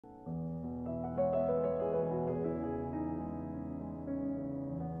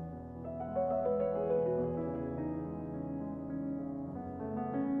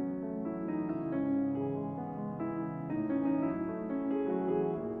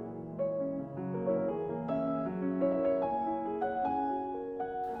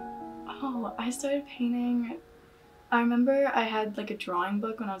Oh, I started painting. I remember I had like a drawing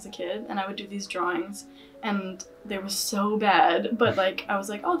book when I was a kid, and I would do these drawings, and they were so bad, but like I was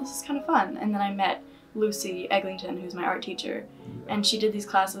like, oh, this is kind of fun. And then I met Lucy Eglinton, who's my art teacher, and she did these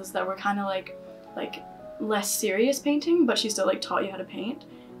classes that were kind of like less serious painting, but she still like taught you how to paint.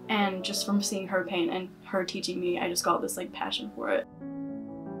 And just from seeing her paint and her teaching me, I just got this like passion for it.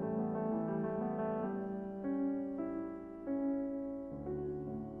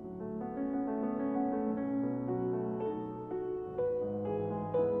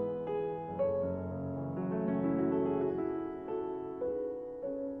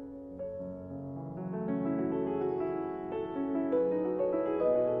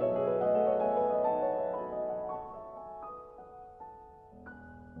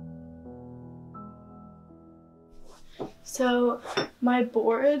 So my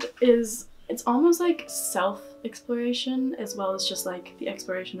board it's almost like self-exploration as well as just like the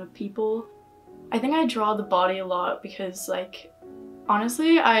exploration of people. I think I draw the body a lot because like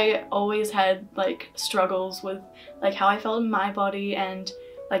honestly I always had like struggles with like how I felt in my body and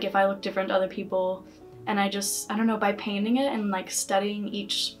like if I look different to other people, and I don't know, by painting it and like studying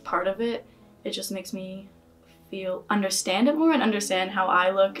each part of it, it just makes me understand it more and understand how I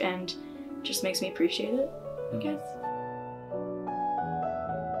look, and just makes me appreciate it, I guess.